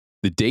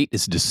The date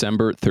is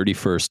December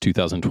 31st,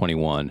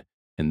 2021,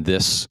 and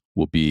this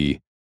will be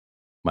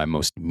my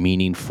most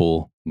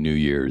meaningful New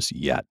Year's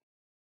yet.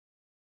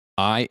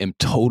 I am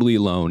totally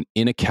alone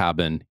in a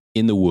cabin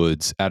in the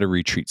woods at a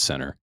retreat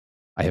center.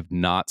 I have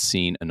not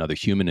seen another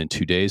human in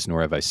 2 days,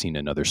 nor have I seen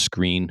another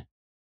screen.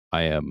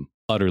 I am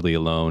utterly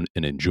alone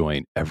and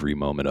enjoying every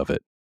moment of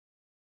it.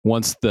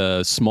 Once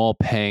the small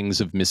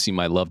pangs of missing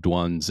my loved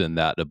ones and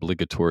that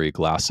obligatory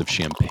glass of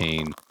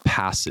champagne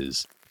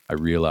passes, I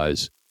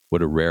realize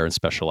what a rare and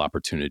special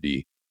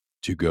opportunity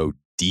to go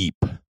deep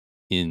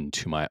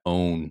into my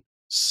own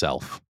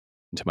self,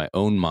 into my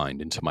own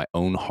mind, into my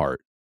own heart,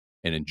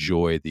 and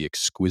enjoy the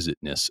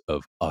exquisiteness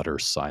of utter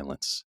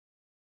silence.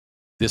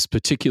 This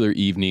particular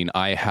evening,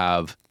 I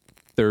have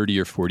 30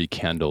 or 40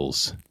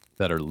 candles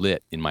that are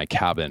lit in my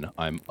cabin.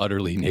 I'm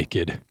utterly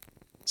naked,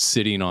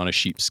 sitting on a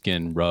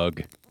sheepskin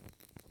rug.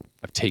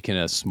 I've taken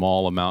a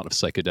small amount of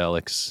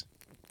psychedelics.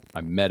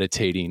 I'm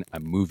meditating.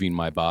 I'm moving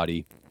my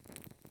body.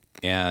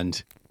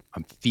 And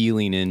I'm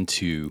feeling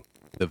into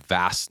the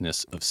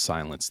vastness of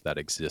silence that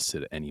exists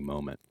at any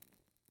moment.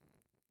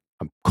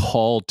 I'm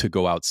called to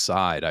go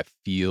outside. I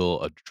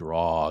feel a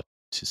draw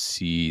to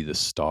see the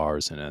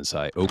stars. And as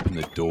I open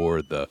the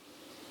door, the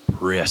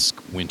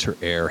brisk winter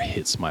air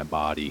hits my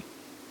body.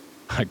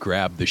 I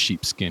grab the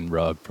sheepskin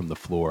rug from the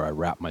floor. I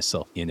wrap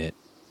myself in it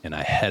and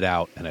I head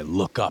out and I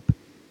look up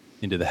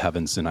into the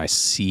heavens and I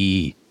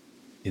see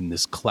in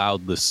this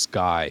cloudless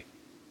sky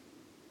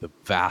the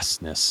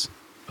vastness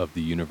of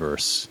the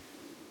universe.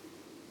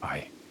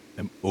 I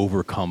am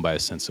overcome by a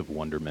sense of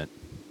wonderment.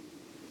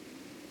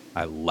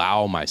 I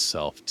allow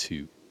myself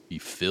to be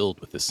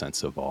filled with a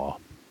sense of awe.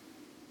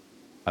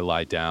 I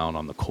lie down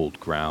on the cold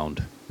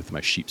ground with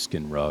my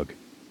sheepskin rug,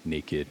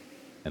 naked,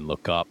 and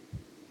look up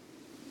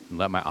and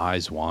let my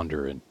eyes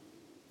wander and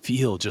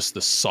feel just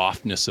the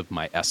softness of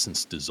my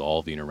essence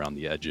dissolving around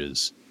the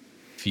edges,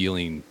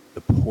 feeling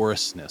the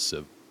porousness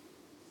of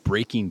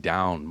breaking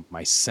down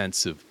my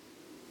sense of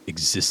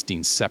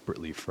existing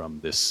separately from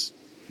this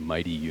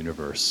mighty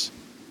universe.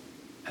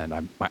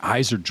 And my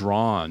eyes are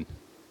drawn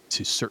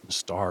to certain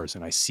stars,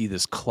 and I see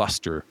this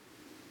cluster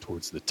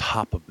towards the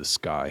top of the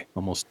sky,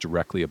 almost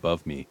directly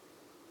above me.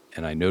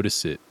 And I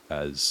notice it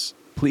as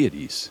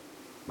Pleiades.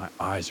 My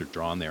eyes are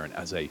drawn there, and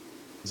as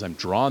I'm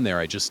drawn there,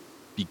 I just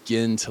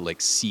begin to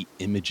see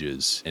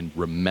images and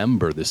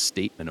remember the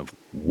statement of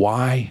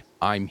why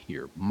I'm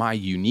here, my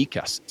unique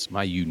essence,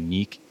 my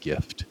unique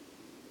gift,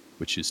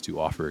 which is to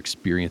offer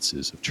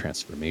experiences of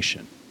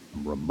transformation.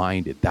 I'm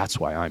reminded that's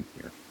why I'm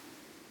here.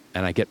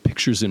 And I get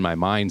pictures in my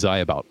mind's eye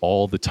about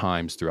all the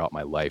times throughout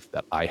my life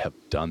that I have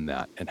done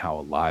that and how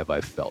alive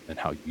I've felt and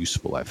how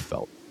useful I've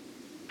felt,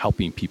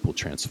 helping people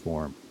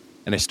transform.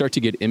 And I start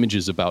to get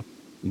images about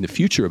in the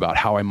future about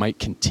how I might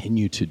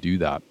continue to do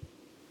that.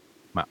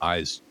 My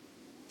eyes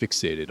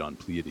fixated on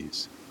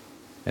Pleiades.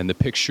 And the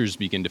pictures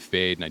begin to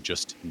fade, and I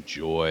just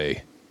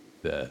enjoy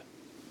the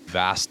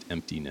vast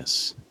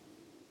emptiness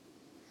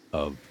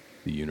of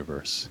the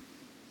universe.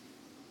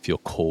 I feel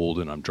cold,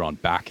 and I'm drawn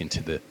back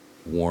into the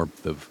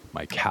warmth of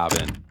my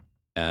cabin,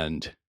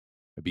 and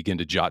I begin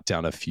to jot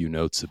down a few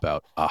notes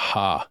about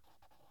a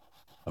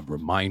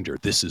reminder,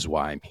 this is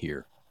why I'm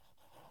here.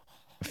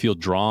 I feel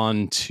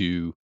drawn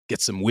to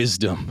get some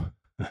wisdom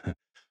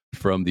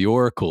from the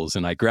oracles,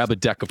 and I grab a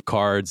deck of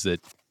cards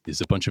that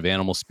is a bunch of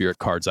animal spirit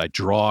cards. I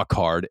draw a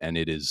card, and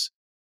it is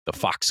the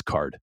fox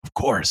card. Of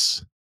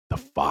course, the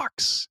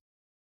fox,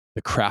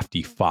 the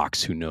crafty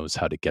fox who knows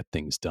how to get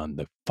things done,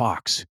 the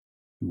fox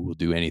who will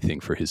do anything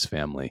for his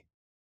family.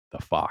 The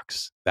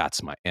fox,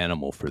 that's my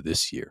animal for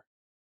this year.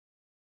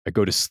 I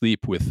go to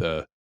sleep with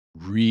a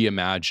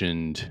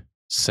reimagined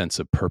sense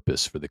of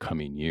purpose for the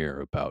coming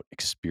year about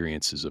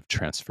experiences of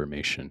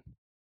transformation.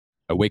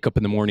 I wake up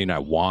in the morning, I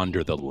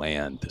wander the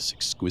land, this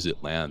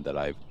exquisite land that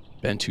I've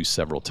been to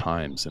several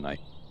times, and I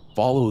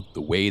follow the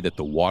way that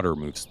the water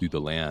moves through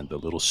the land, the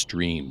little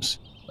streams,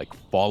 like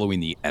following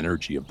the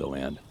energy of the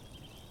land.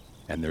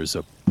 And there's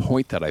a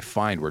point that I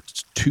find where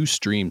two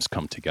streams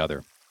come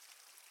together.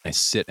 I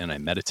sit and I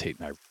meditate,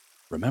 and I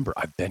remember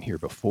I've been here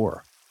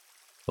before.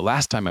 The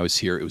last time I was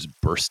here, it was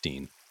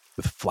bursting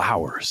with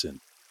flowers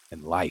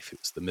and life. It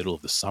was the middle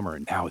of the summer,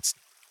 and now it's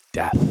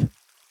death.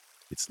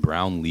 It's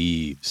brown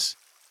leaves,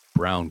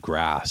 brown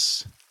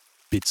grass,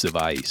 bits of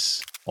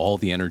ice. All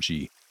the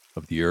energy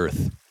of the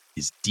earth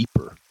is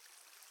deeper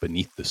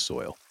beneath the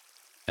soil.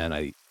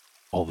 And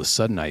all of a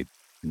sudden, I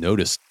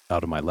noticed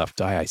out of my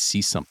left eye, I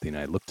see something.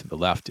 I look to the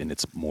left, and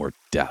it's more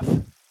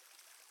death.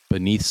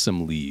 Beneath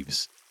some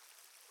leaves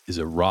is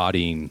a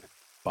rotting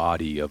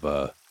body of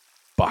a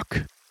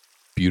buck,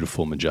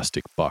 beautiful,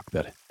 majestic buck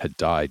that had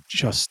died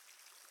just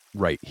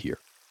right here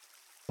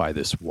by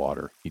this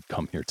water. He'd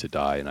come here to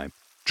die, and I'm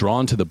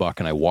drawn to the buck,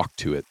 and I walk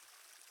to it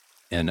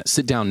and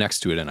sit down next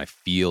to it, and I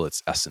feel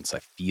its essence. I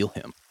feel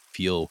him,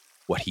 feel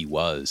what he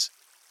was.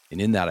 And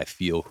in that, I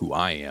feel who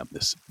I am,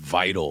 this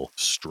vital,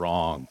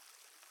 strong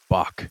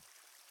buck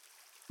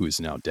who is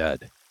now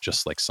dead,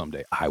 just like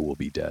someday I will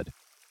be dead.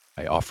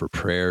 I offer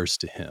prayers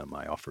to him.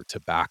 I offer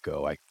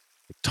tobacco. I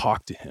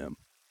talk to him.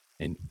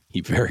 And he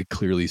very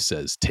clearly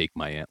says, take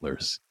my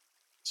antlers.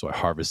 So I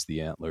harvest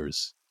the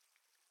antlers.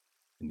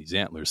 And these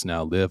antlers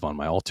now live on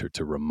my altar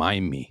to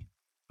remind me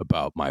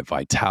about my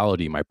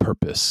vitality, my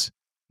purpose,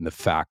 and the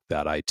fact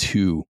that I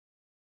too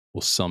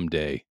will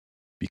someday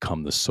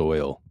become the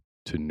soil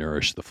to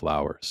nourish the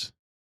flowers.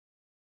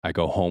 I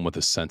go home with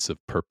a sense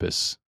of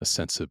purpose, a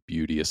sense of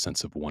beauty, a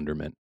sense of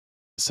wonderment,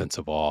 a sense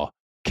of awe,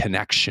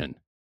 connection,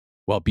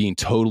 while being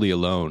totally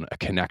alone, a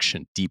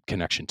connection, deep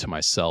connection to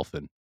myself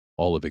and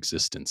all of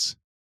existence.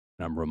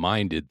 And I'm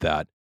reminded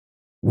that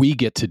we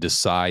get to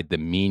decide the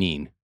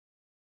meaning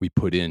we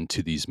put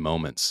into these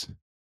moments.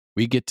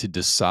 We get to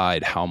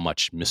decide how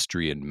much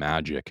mystery and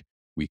magic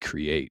we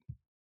create.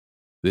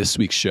 This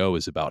week's show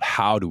is about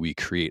how do we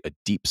create a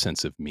deep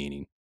sense of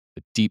meaning,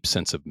 a deep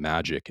sense of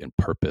magic and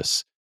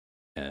purpose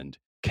and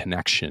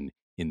connection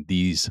in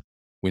these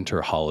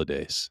winter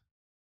holidays.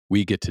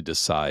 We get to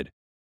decide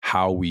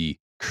how we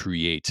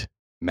create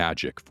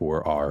magic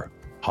for our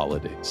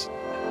holidays.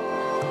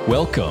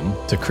 Welcome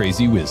to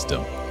Crazy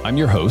Wisdom. I'm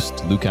your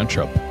host, Luke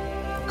Antrup.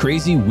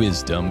 Crazy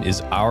Wisdom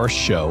is our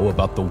show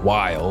about the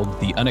wild,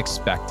 the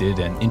unexpected,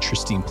 and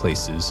interesting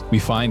places we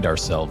find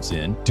ourselves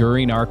in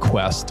during our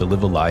quest to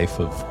live a life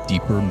of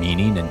deeper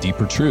meaning and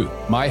deeper truth.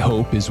 My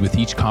hope is with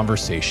each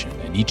conversation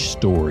and each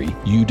story,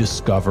 you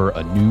discover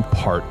a new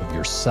part of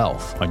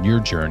yourself on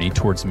your journey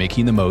towards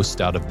making the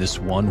most out of this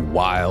one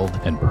wild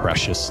and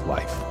precious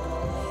life.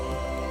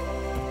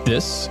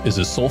 This is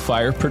a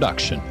Soulfire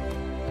production.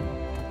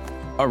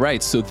 All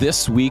right, so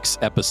this week's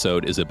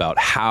episode is about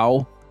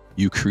how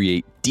you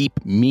create deep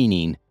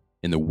meaning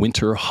in the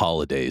winter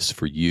holidays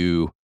for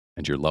you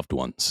and your loved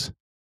ones.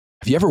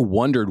 Have you ever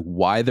wondered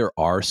why there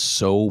are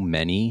so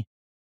many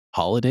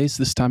holidays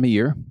this time of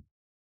year?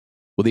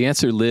 Well, the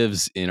answer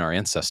lives in our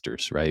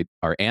ancestors, right?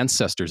 Our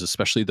ancestors,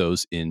 especially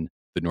those in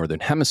the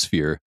Northern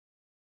Hemisphere,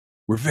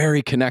 were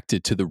very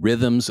connected to the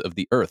rhythms of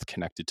the earth,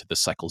 connected to the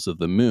cycles of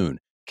the moon,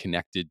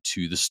 connected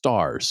to the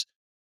stars.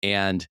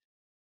 And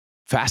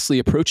fastly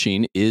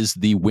approaching is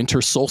the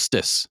winter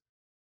solstice,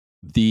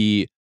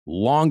 the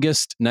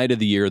longest night of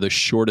the year, the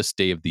shortest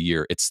day of the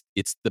year. It's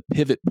the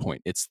pivot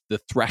point. It's the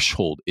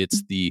threshold.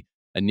 It's the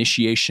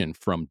initiation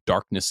from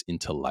darkness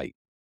into light.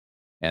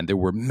 And there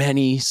were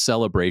many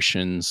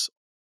celebrations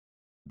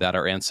that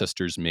our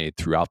ancestors made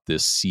throughout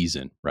this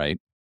season, right?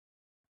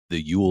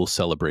 The Yule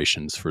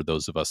celebrations for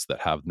those of us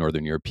that have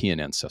Northern European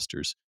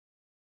ancestors.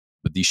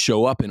 But these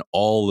show up in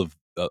all of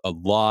a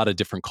lot of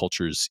different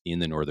cultures in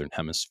the Northern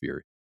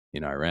Hemisphere,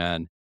 in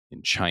Iran,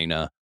 in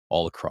China,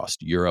 all across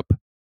Europe.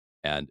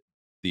 And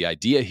the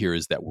idea here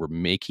is that we're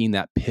making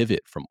that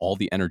pivot from all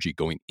the energy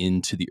going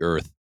into the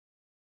earth.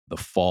 The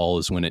fall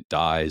is when it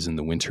dies and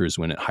the winter is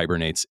when it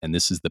hibernates. And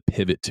this is the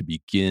pivot to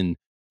begin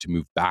to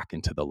move back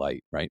into the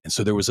light, right? And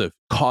so there was a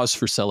cause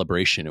for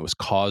celebration. It was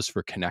cause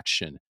for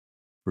connection,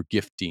 for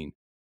gifting.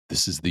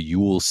 This is the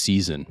Yule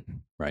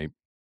season, right?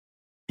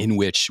 In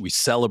which we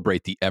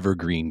celebrate the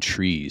evergreen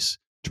trees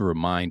to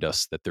remind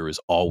us that there is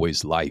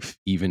always life,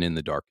 even in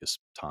the darkest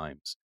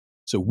times.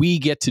 So we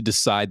get to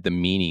decide the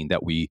meaning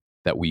that we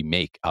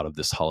make out of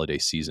this holiday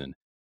season.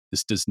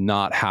 This does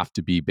not have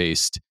to be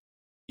based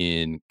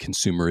in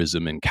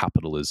consumerism and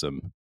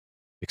capitalism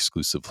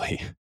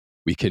exclusively.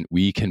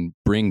 We can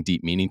bring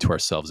deep meaning to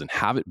ourselves and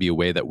have it be a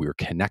way that we're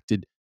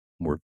connected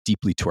more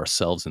deeply to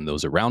ourselves and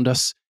those around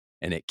us.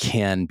 And it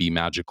can be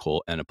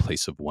magical and a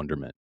place of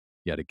wonderment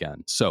yet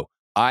again. So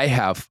I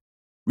have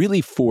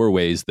really 4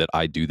 ways that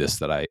I do this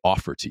that I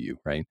offer to you,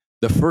 right?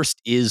 The first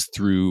is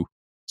through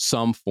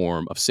some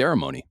form of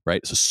ceremony,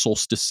 right? It's a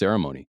solstice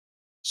ceremony.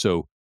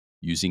 So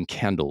using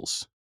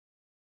candles,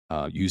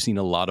 using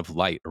a lot of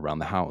light around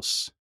the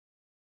house,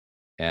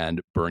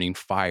 and burning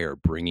fire,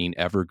 bringing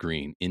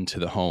evergreen into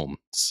the home,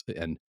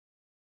 and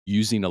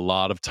using a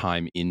lot of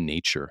time in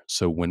nature.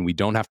 So when we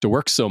don't have to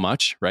work so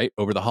much, right,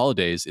 over the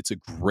holidays, it's a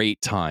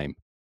great time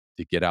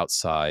to get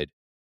outside,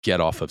 get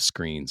off of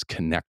screens,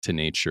 connect to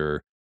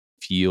nature,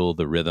 feel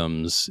the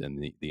rhythms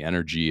and the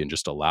energy, and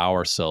just allow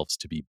ourselves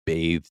to be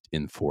bathed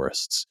in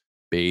forests,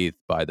 bathed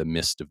by the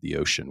mist of the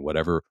ocean,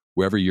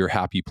 wherever your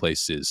happy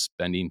place is,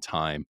 spending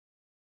time,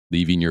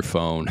 leaving your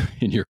phone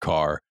in your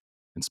car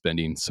and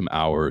spending some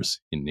hours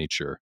in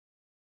nature,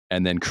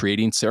 and then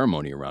creating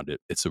ceremony around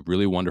it. It's a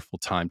really wonderful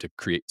time to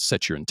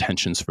set your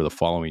intentions for the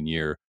following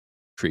year,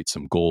 create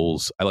some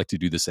goals. I like to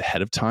do this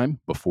ahead of time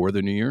before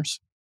the New Year's.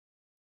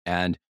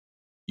 And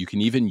you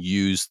can even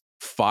use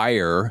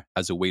fire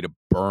as a way to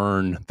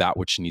burn that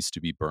which needs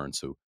to be burned.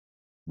 So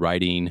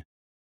writing,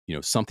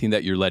 something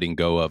that you're letting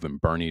go of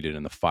and burning it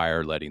in the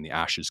fire, letting the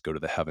ashes go to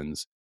the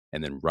heavens,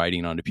 and then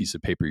writing on a piece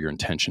of paper your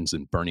intentions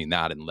and burning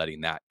that and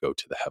letting that go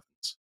to the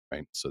heavens,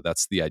 right? So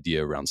that's the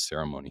idea around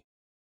ceremony.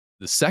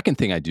 The second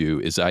thing I do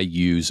is I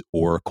use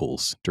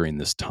oracles during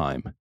this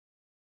time.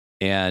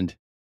 And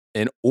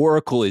an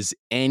oracle is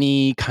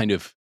any kind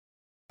of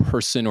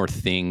person or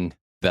thing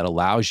that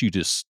allows you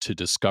to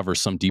discover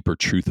some deeper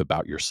truth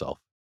about yourself,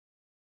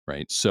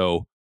 right?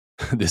 So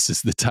this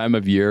is the time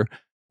of year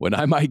when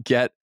I might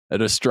get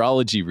an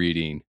astrology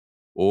reading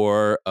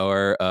or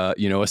a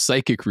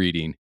psychic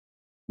reading.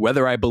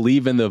 whether I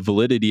believe in the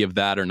validity of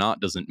that or not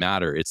doesn't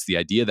matter. It's the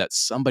idea that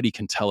somebody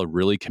can tell a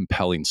really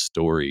compelling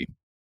story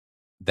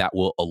that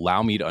will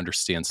allow me to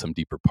understand some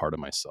deeper part of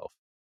myself.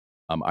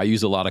 I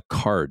use a lot of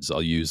cards.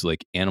 I'll use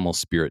like animal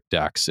spirit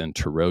decks and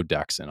tarot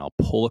decks, and I'll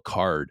pull a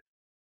card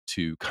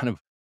to kind of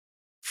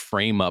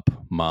frame up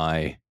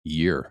my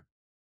year.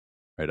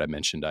 Right? I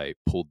mentioned I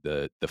pulled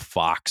the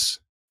fox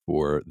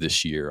for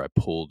this year. I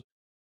pulled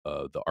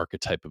the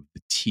archetype of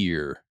the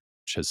tear,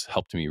 which has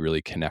helped me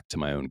really connect to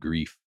my own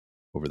grief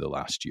over the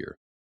last year.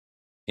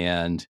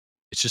 And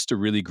it's just a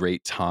really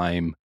great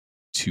time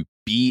to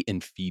be in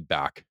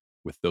feedback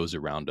with those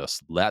around us.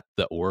 Let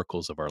the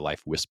oracles of our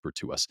life whisper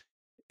to us.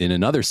 In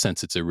another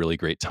sense, it's a really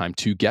great time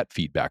to get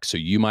feedback. So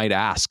you might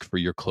ask for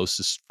your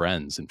closest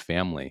friends and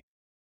family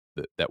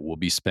that we'll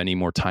be spending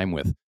more time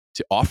with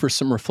to offer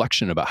some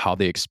reflection about how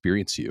they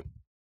experience you.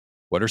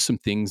 What are some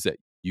things that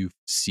you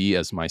see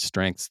as my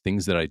strengths,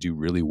 things that I do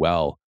really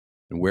well?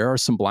 And where are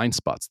some blind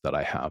spots that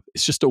I have?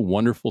 It's just a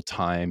wonderful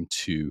time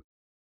to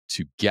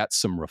get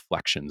some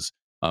reflections.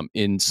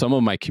 In some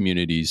of my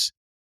communities,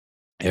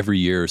 every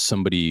year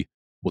somebody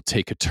will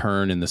take a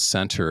turn in the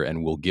center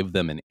and we'll give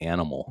them an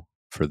animal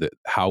for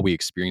how we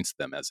experience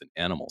them as an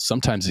animal.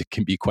 Sometimes it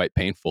can be quite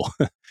painful.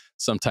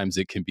 Sometimes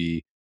it can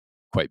be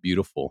quite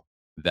beautiful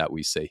that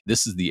we say,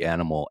 this is the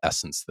animal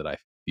essence that I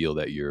feel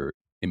that you're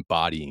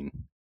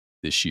embodying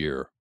this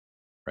year,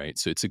 right?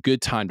 So it's a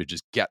good time to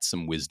just get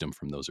some wisdom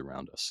from those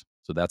around us.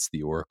 So that's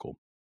the oracle.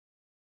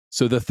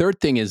 So the third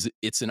thing is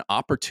it's an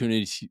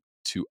opportunity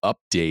to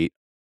update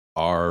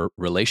our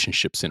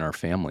relationships in our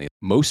family.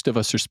 Most of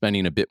us are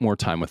spending a bit more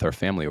time with our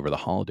family over the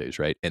holidays,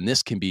 right? And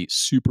this can be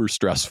super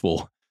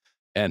stressful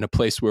and a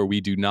place where we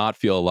do not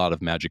feel a lot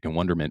of magic and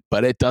wonderment,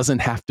 but it doesn't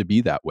have to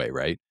be that way,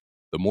 right?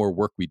 The more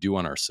work we do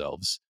on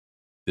ourselves,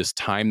 this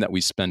time that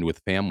we spend with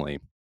family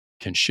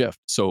can shift.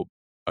 So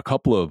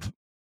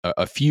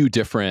a few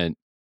different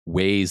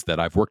ways that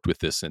I've worked with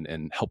this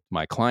and helped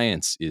my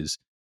clients is,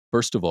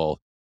 first of all,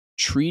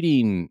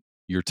 treating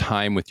your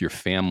time with your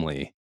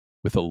family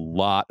with a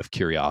lot of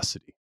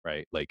curiosity,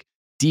 right? Like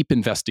deep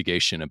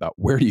investigation about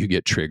where do you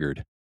get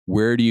triggered?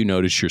 Where do you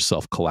notice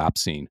yourself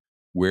collapsing?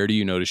 Where do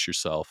you notice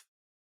yourself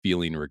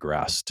feeling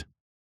regressed?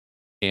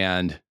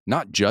 And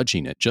not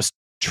judging it, just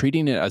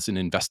treating it as an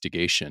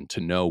investigation to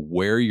know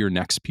where your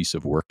next piece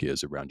of work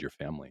is around your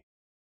family,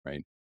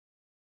 right?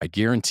 I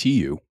guarantee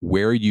you,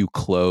 where you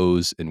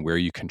close and where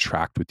you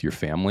contract with your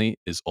family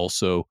is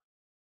also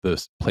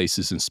the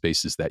places and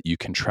spaces that you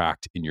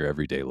contract in your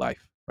everyday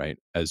life, right?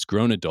 As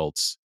grown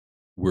adults,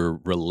 we're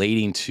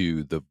relating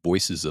to the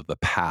voices of the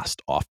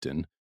past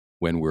often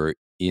when we're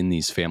in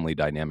these family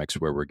dynamics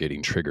where we're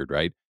getting triggered,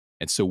 right?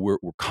 And so we're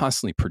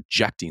constantly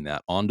projecting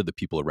that onto the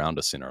people around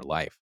us in our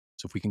life.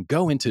 So if we can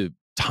go into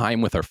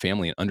time with our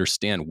family and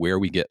understand where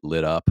we get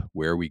lit up,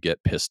 where we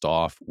get pissed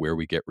off, where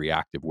we get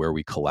reactive, where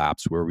we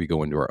collapse, where we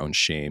go into our own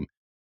shame,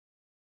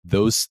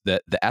 the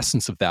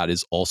essence of that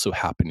is also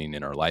happening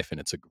in our life. And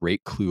it's a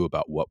great clue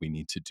about what we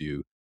need to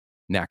do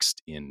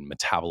next in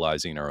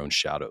metabolizing our own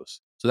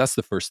shadows. So that's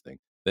the first thing.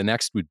 The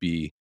next would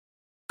be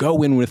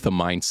go in with a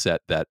mindset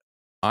that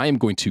I am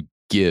going to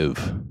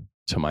give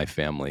to my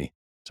family,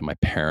 to my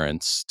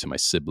parents, to my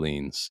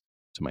siblings,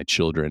 to my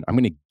children. I'm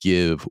going to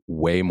give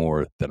way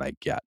more than I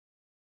get.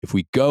 If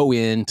we go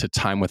into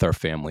time with our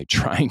family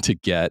trying to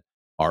get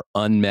our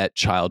unmet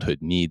childhood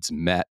needs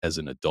met as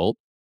an adult,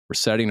 we're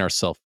setting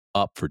ourselves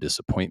up for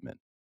disappointment.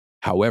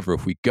 However,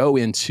 if we go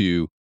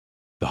into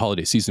the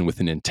holiday season with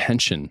an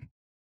intention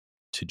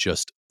to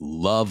just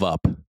love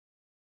up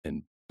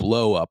and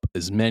blow up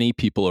as many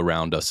people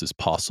around us as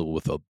possible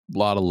with a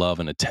lot of love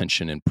and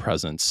attention and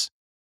presence,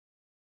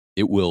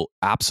 it will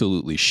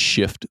absolutely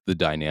shift the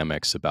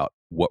dynamics about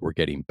what we're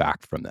getting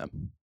back from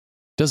them.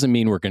 Doesn't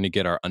mean we're going to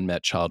get our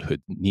unmet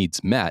childhood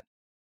needs met,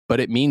 but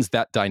it means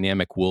that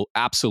dynamic will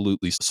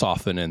absolutely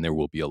soften and there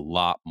will be a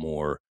lot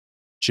more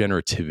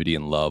generativity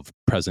and love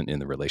present in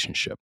the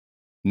relationship.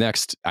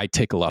 Next, I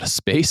take a lot of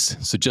space.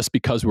 So just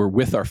because we're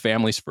with our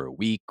families for a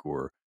week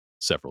or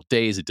several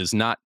days, it does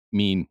not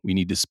mean we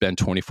need to spend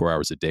 24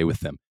 hours a day with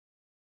them.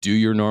 Do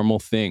your normal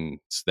things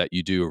that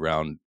you do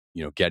around,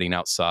 getting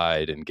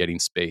outside and getting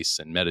space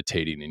and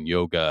meditating and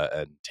yoga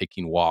and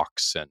taking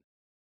walks and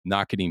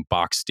not getting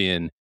boxed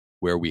in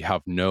where we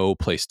have no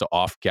place to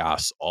off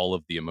gas all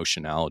of the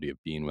emotionality of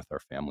being with our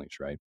families,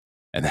 right?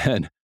 And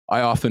then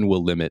I often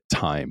will limit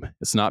time.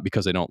 It's not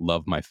because I don't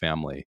love my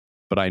family,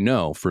 but I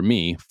know for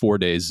me, 4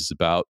 days is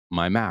about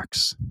my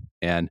max.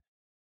 And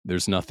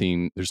there's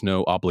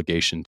no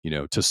obligation,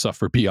 to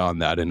suffer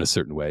beyond that in a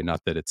certain way.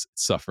 Not that it's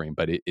suffering,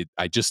 but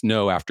I just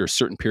know after a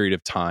certain period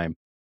of time,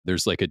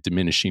 there's like a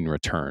diminishing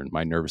return.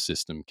 My nervous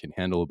system can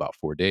handle about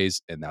 4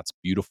 days, and that's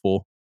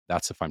beautiful.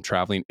 That's if I'm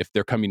traveling. If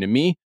they're coming to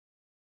me,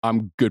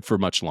 I'm good for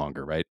much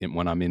longer, right? And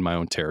when I'm in my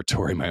own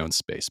territory, my own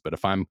space. But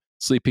if I'm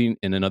sleeping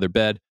in another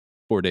bed,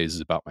 4 days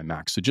is about my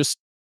max. So just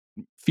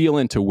feel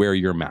into where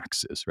your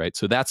max is, right?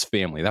 So that's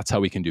family. That's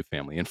how we can do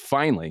family. And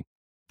finally,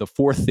 the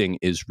fourth thing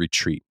is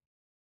retreat.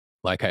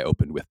 Like I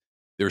opened with,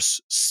 there's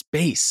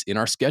space in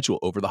our schedule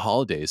over the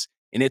holidays.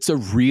 And it's a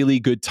really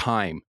good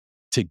time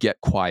to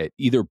get quiet,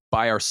 either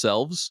by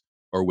ourselves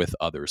or with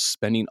others,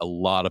 spending a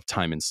lot of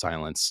time in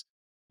silence.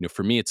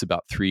 For me, it's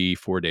about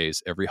 3-4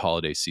 days every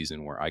holiday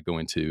season where I go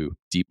into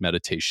deep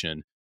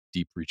meditation,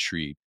 deep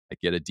retreat. I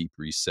get a deep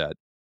reset.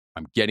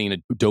 I'm getting a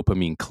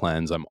dopamine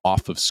cleanse. I'm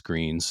off of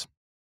screens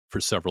for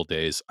several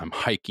days. I'm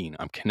hiking.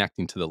 I'm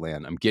connecting to the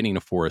land. I'm getting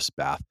a forest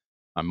bath.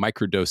 I'm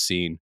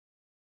microdosing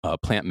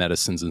plant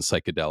medicines and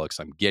psychedelics.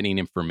 I'm getting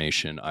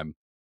information. I'm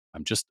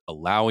just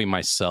allowing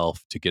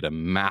myself to get a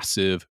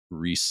massive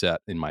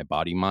reset in my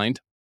body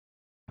mind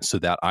so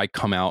that I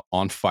come out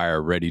on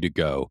fire, ready to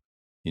go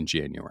in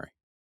January.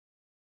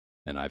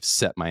 And I've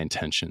set my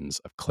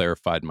intentions. I've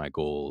clarified my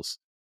goals.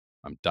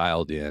 I'm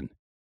dialed in,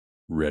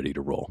 ready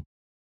to roll.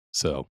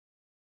 So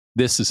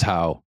this is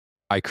how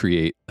I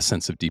create a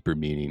sense of deeper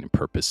meaning and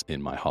purpose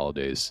in my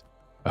holidays.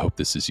 I hope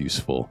this is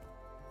useful.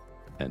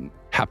 And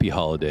happy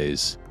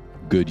holidays.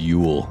 Good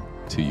Yule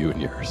to you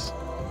and yours.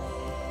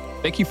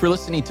 Thank you for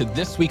listening to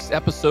this week's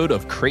episode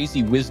of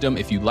Crazy Wisdom.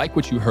 If you like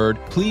what you heard,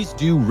 please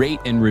do rate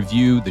and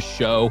review the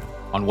show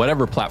on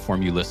whatever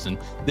platform you listen.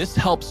 This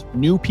helps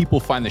new people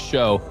find the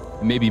show.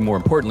 And maybe more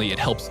importantly, it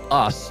helps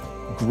us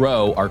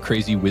grow our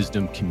Crazy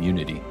Wisdom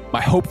community.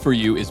 My hope for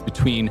you is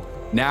between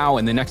now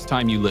and the next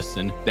time you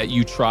listen, that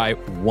you try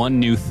one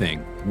new thing,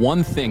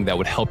 one thing that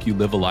would help you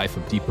live a life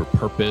of deeper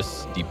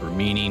purpose, deeper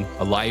meaning,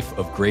 a life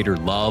of greater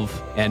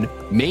love. And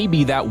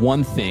maybe that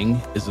one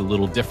thing is a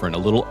little different, a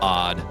little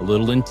odd, a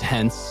little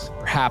intense,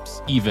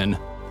 perhaps even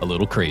a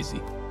little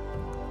crazy.